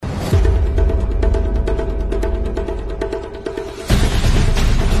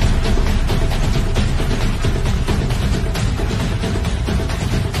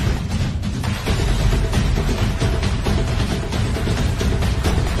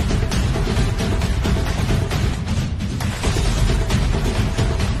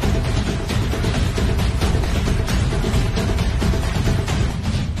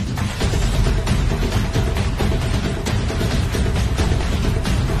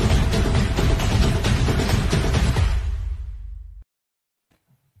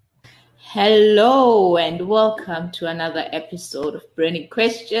Hello and welcome to another episode of Burning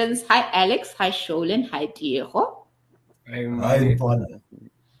Questions. Hi Alex, hi Sholin, hi Diego. Hi,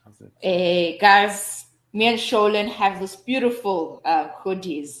 Guys, me and Sholin have this beautiful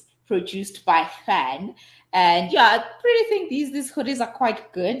hoodies produced by Fan. And yeah, I really think these hoodies are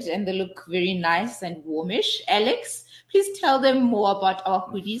quite good and they look very nice and warmish. Alex, please tell them more about our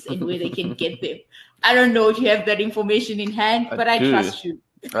hoodies and where they can get them. I don't know if you have that information in hand, but I trust you.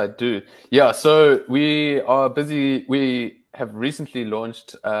 I do. Yeah, so we are busy. We have recently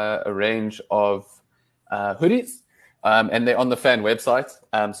launched a range of hoodies, and they're on the Fan website.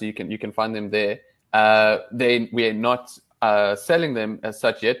 So you can find them there. We are not selling them as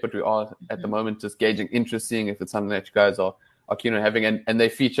such yet, but we are at the moment just gauging interest, seeing if it's something that you guys are keen on having. And they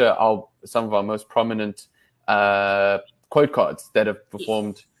feature some of our most prominent quote cards that have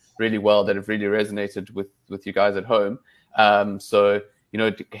performed really well, that have really resonated with you guys at home. So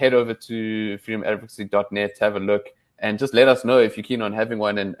head over to freedomadvocacy.net, have a look, and just let us know if you're keen on having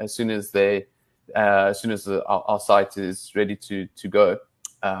one. And as soon as our site is ready to go,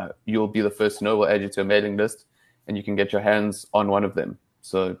 you'll be the first to know. We'll add you to a mailing list, and you can get your hands on one of them.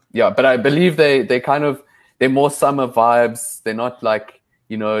 So yeah, but I believe they're more summer vibes. They're not like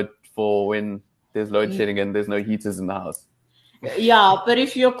for when there's load shedding and there's no heaters in the house. Yeah, but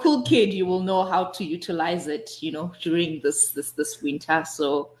if you're a cool kid, you will know how to utilize it, during this winter.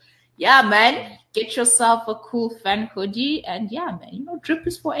 So yeah, man, get yourself a cool Fan hoodie, and yeah, man, drip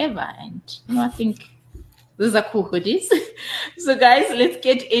is forever. And I think these are cool hoodies. So guys, let's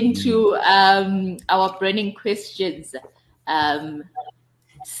get into our burning questions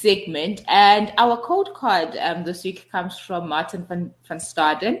segment. And our code card this week comes from Martin van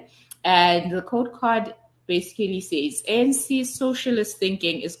Staden, and the code card basically says ANC socialist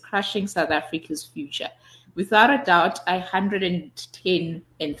thinking is crushing South Africa's future. Without a doubt, I 110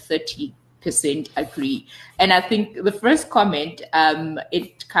 and 30% agree. And I think the first comment,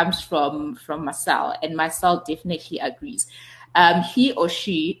 it comes from Marcel, and Marcel definitely agrees. He or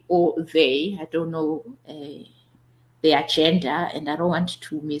she or they, I don't know their gender, and I don't want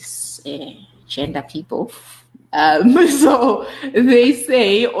to misgender people. So they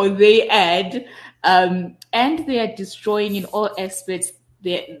say, or they add, and they are destroying in all aspects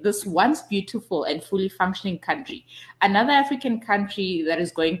this once beautiful and fully functioning country. Another African country that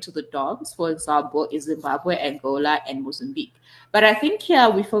is going to the dogs, for example, is Zimbabwe, Angola, and Mozambique. But I think here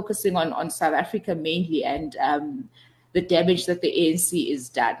we're focusing on South Africa mainly, and the damage that the ANC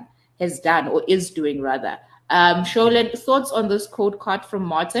has done or is doing rather. Sholin, thoughts on this code card from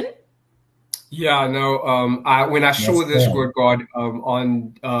Martin? Yeah, no. When I saw this code card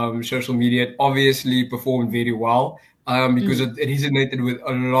on social media, it obviously performed very well because it resonated with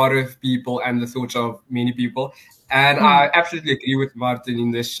a lot of people and the thoughts of many people. And I absolutely agree with Martin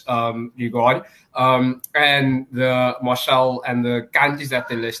in this regard. And the Marcel and the countries that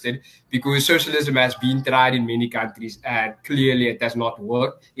they listed, because socialism has been tried in many countries and clearly it does not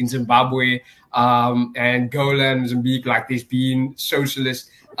work. In Zimbabwe, Angola and Mozambique, there's been socialist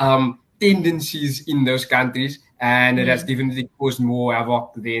tendencies in those countries, and it has definitely caused more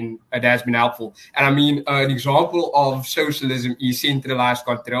havoc than it has been helpful. And I mean, an example of socialism is centralized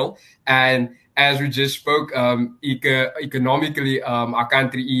control. And as we just spoke, economically, our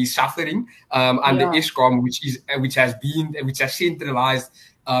country is suffering under Eskom, which has centralized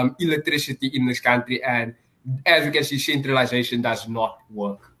electricity in this country. And as we can see, centralization does not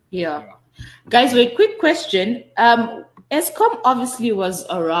work. Yeah. Guys, wait, quick question. Eskom obviously was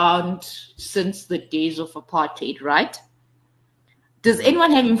around since the days of apartheid, right? Does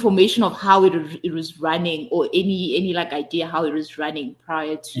anyone have information of how it was running, or any idea how it was running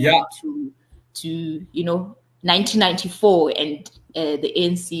prior to 1994 and the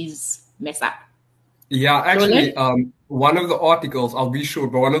ANC's mess up? Yeah, actually, one of the articles, I'll be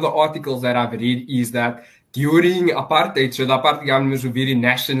short, but one of the articles that I've read is that during apartheid, so the apartheid government was a very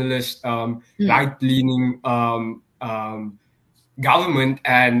nationalist, right-leaning government,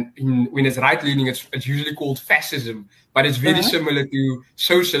 and when it's right-leaning, it's usually called fascism, but it's very similar to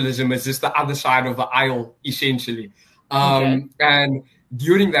socialism. It's just the other side of the aisle, essentially. And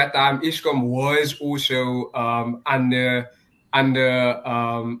during that time, Eskom was also under the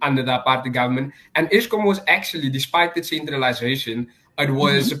apartheid government, and Eskom was actually, despite its centralization, it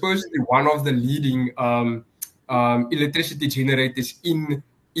was supposedly one of the leading electricity generators in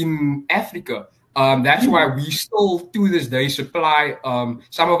Africa. That's why we still, to this day, supply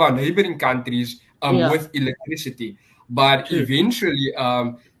some of our neighboring countries with electricity. But eventually,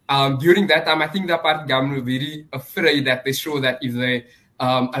 during that time, I think the apartheid government was very afraid that they saw that if they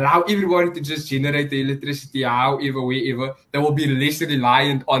allow everybody to just generate the electricity however, wherever, they will be less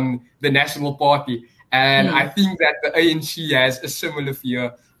reliant on the National Party. And I think that the ANC has a similar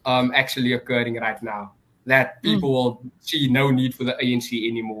fear actually occurring right now, that people will see no need for the ANC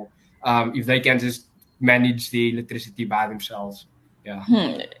anymore if they can just manage the electricity by themselves. Yeah.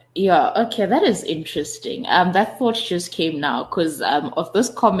 Yeah, okay, that is interesting. That thought just came now because of this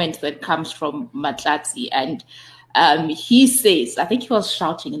comment that comes from Matlatsi, and he says, I think he was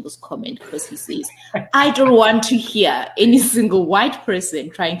shouting in this comment because he says, I don't want to hear any single white person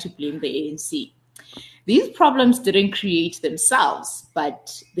trying to blame the ANC. These problems didn't create themselves,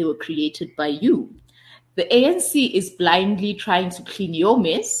 but they were created by you. The ANC is blindly trying to clean your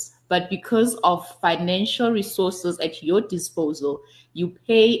mess, but because of financial resources at your disposal, you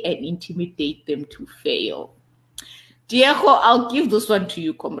pay and intimidate them to fail. Diego, I'll give this one to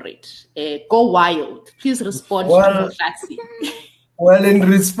you, comrade. Go wild. Please respond to Mutlatsi. Well, in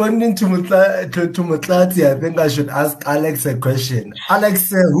responding to Mutlatsi, I think I should ask Alex a question. Alex,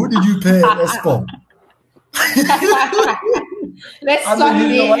 who did you pay at Eskom? Let's start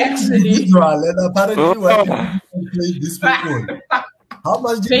here, actually. And apparently, why did these people? How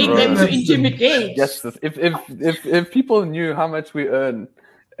much did you pay them to intimidate? Yes, if people knew how much we earn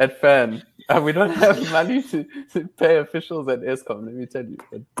at FAN, we don't have money to pay officials at Eskom, let me tell you.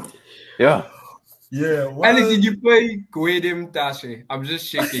 But, yeah. Yeah. Well, Alex, did you pay Gwedem Tashe? I'm just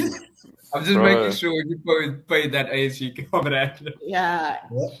checking. I'm just making sure you pay that ANC comrade. Yeah.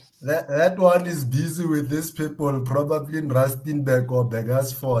 That one is busy with these people, probably in Rustenburg or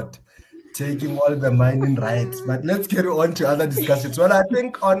Begersfort, taking all the mining rights. But let's carry on to other discussions. Well, I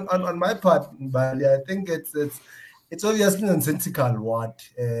think on my part, Bali, I think it's obviously nonsensical what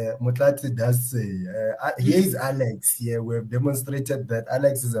Mutlatsi does say. Here is Alex. Yeah, we've demonstrated that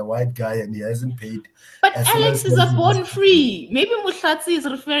Alex is a white guy and he hasn't paid. But Alex is a born free. Maybe Mutlatsi is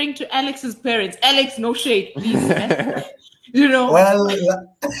referring to Alex's parents. Alex, no shade, please. You know. Well,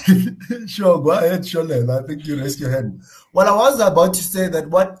 sure, go ahead, Sholen. I think you raised your hand. Well, I was about to say that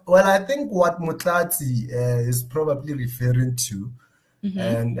I think what Mutlatsi is probably referring to,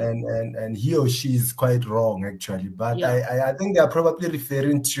 and he or she is quite wrong actually, but I think they are probably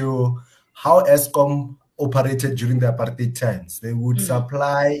referring to how Eskom operated during the apartheid times. They would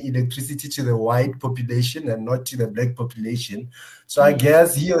supply electricity to the white population and not to the black population. So I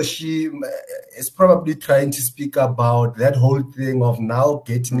guess he or she is probably trying to speak about that whole thing of now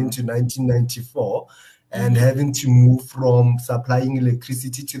getting into 1994 and having to move from supplying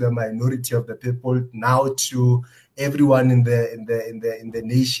electricity to the minority of the people now to everyone in the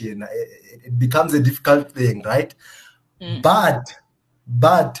nation. It becomes a difficult thing, right? But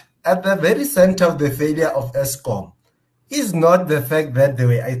at the very center of the failure of Eskom is not the fact that they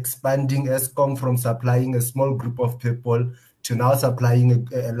were expanding Eskom from supplying a small group of people to now supplying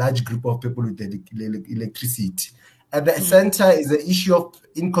a large group of people with electricity. At the center is the issue of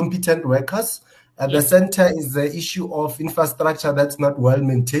incompetent workers. At the center is the issue of infrastructure that's not well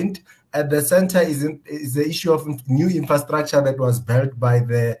maintained. At the center is the issue of new infrastructure that was built by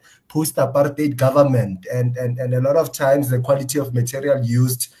the post-apartheid government. And a lot of times the quality of material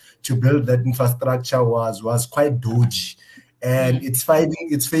used to build that infrastructure was quite dodgy. And it's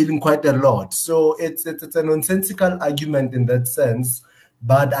failing quite a lot. So it's a nonsensical argument in that sense.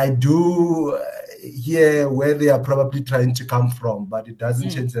 But I do hear where they are probably trying to come from. But it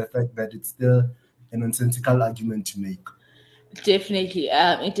doesn't change the fact that it's still a nonsensical argument to make. Definitely.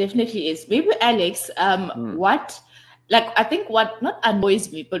 It definitely is. Maybe Alex, I think what not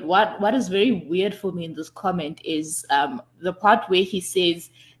annoys me, but what is very weird for me in this comment is the part where he says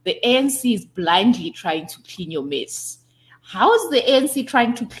the ANC is blindly trying to clean your mess. How is the ANC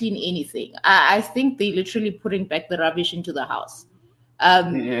trying to clean anything? I think they're literally putting back the rubbish into the house.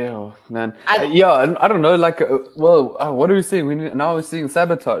 Yeah, man. I don't know. What are we saying? Now we're seeing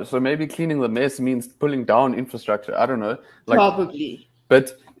sabotage. So maybe cleaning the mess means pulling down infrastructure. I don't know. Probably.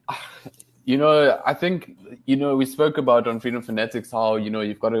 But, I think, we spoke about on Freedom Fanatics how,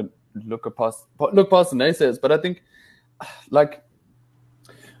 you've got to look past the naysayers. But I think, let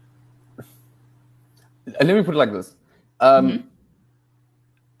me put it like this.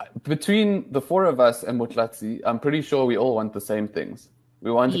 Between the four of us and Mutlatsi, I'm pretty sure we all want the same things. We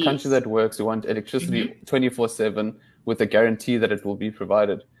want a country that works. We want electricity 24/7 with a guarantee that it will be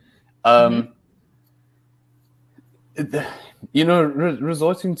provided.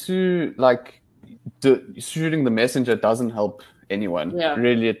 Resorting to shooting the messenger doesn't help anyone. Yeah.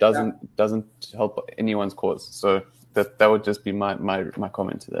 Really, it doesn't help anyone's cause. So that would just be my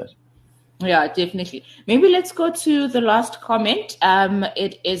comment to that. Yeah, definitely. Maybe let's go to the last comment.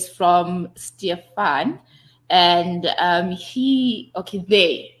 It is from Stefan, and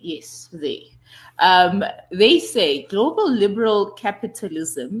they say global liberal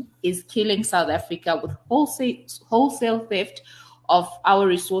capitalism is killing South Africa with wholesale theft of our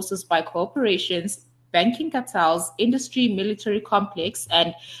resources by corporations, banking cartels, industry, military complex,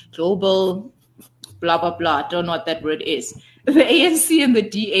 and global blah, blah, blah. Don't know what that word is. The ANC and the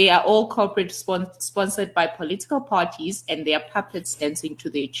DA are all corporate sponsored by political parties and their puppets dancing to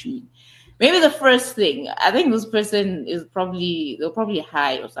their tune. Maybe the first thing, I think this person they're probably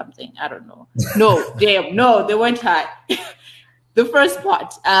high or something. I don't know. No, they weren't high. The first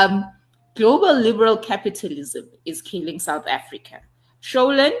part, global liberal capitalism is killing South Africa.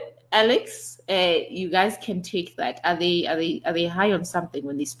 Sholin, Alex, you guys can take that. Are they high on something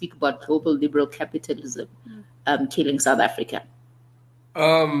when they speak about global liberal capitalism killing South Africa?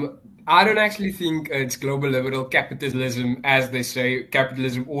 I don't actually think it's global liberal capitalism, as they say,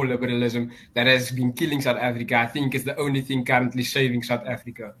 capitalism or liberalism, that has been killing South Africa. I think it's the only thing currently saving South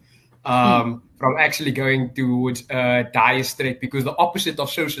Africa from actually going towards dire strait, because the opposite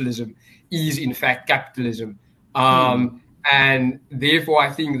of socialism is, in fact, capitalism. And therefore, I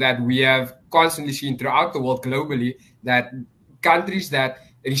think that we have constantly seen throughout the world globally that countries that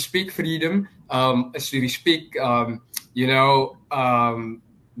respect freedom, respect,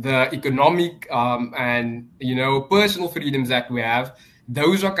 the economic and personal freedoms that we have,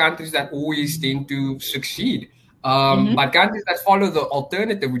 those are countries that always tend to succeed. But countries that follow the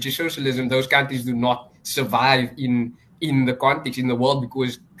alternative, which is socialism, those countries do not survive in the context in the world,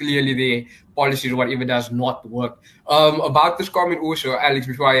 because clearly their policies or whatever does not work. About this comment also, Alex,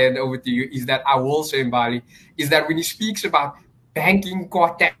 before I hand over to you, is that I will say, Mbali, is that when he speaks about banking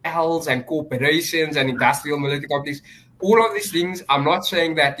cartels and corporations and industrial military complex, all of these things, I'm not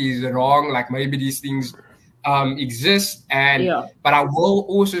saying that is wrong, like maybe these things exist, but I will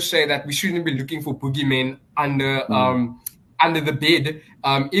also say that we shouldn't be looking for boogeymen under the bed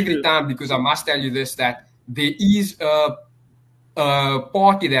every time, because I must tell you this, that there is a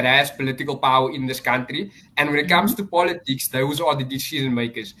party that has political power in this country, and when it comes to politics, those are the decision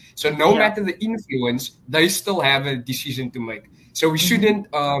makers. So no matter the influence, they still have a decision to make. So we shouldn't,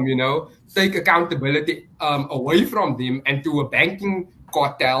 take accountability away from them and to a banking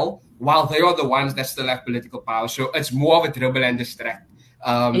cartel, while they are the ones that still have political power. So it's more of a dribble and distract,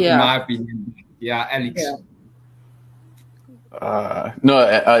 in my opinion. Yeah, Alex. No,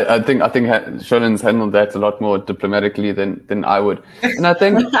 I think Sholin's handled that a lot more diplomatically than I would. And I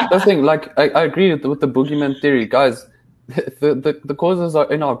think the thing, like I agree with the boogeyman theory, guys. The causes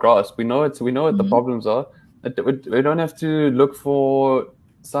are in our grasp. We know what the problems are. We don't have to look for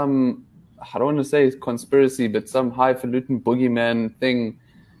some, I don't want to say conspiracy, but some highfalutin boogeyman thing.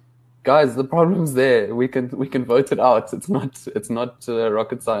 Guys, the problem's there. We can vote it out. It's not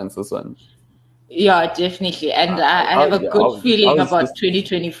rocket science, this one. Yeah, definitely. And I have a good feeling about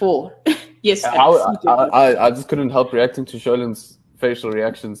 2024. Yes. I just couldn't help reacting to Sholin's facial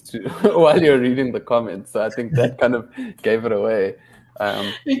reactions to while you're reading the comments. So I think that kind of gave it away.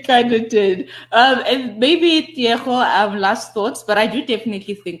 It kind of did. And maybe, Diego, last thoughts, but I do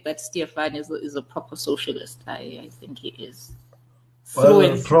definitely think that Stefan is a proper socialist. I think he is.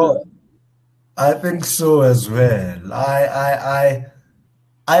 I think so as well.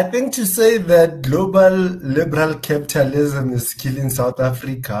 I think to say that global liberal capitalism is killing South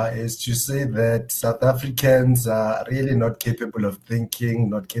Africa is to say that South Africans are really not capable of thinking,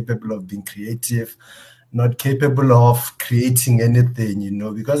 not capable of being creative, not capable of creating anything,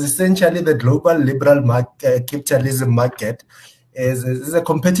 because essentially the global liberal capitalism market is a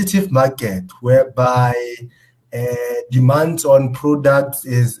competitive market whereby demand on products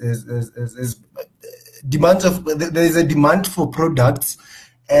there is a demand for products.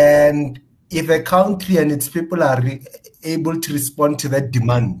 And if a country and its people are able to respond to that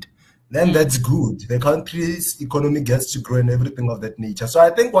demand, then that's good. The country's economy gets to grow and everything of that nature. So I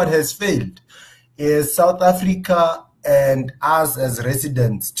think what has failed is South Africa and us as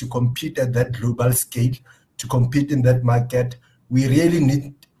residents to compete at that global scale, to compete in that market. We really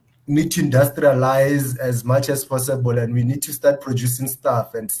need to industrialize as much as possible, and we need to start producing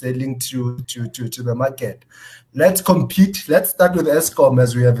stuff and selling to the market. Let's compete. Let's start with Eskom,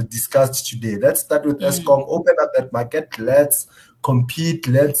 as we have discussed today. Let's start with Eskom, open up that market. Let's compete.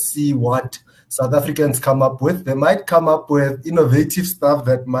 Let's see what South Africans come up with. They might come up with innovative stuff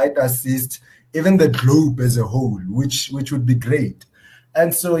that might assist even the globe as a whole, which would be great.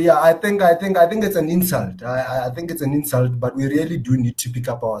 And so, I think it's an insult. I think it's an insult, but we really do need to pick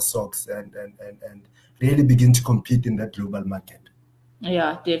up our socks and really begin to compete in that global market.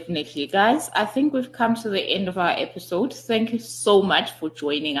 Yeah, definitely. Guys, I think we've come to the end of our episode. Thank you so much for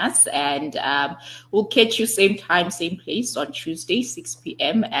joining us. And we'll catch you same time, same place on Tuesday, 6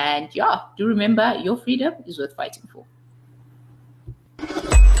 p.m. And yeah, do remember your freedom is worth fighting for.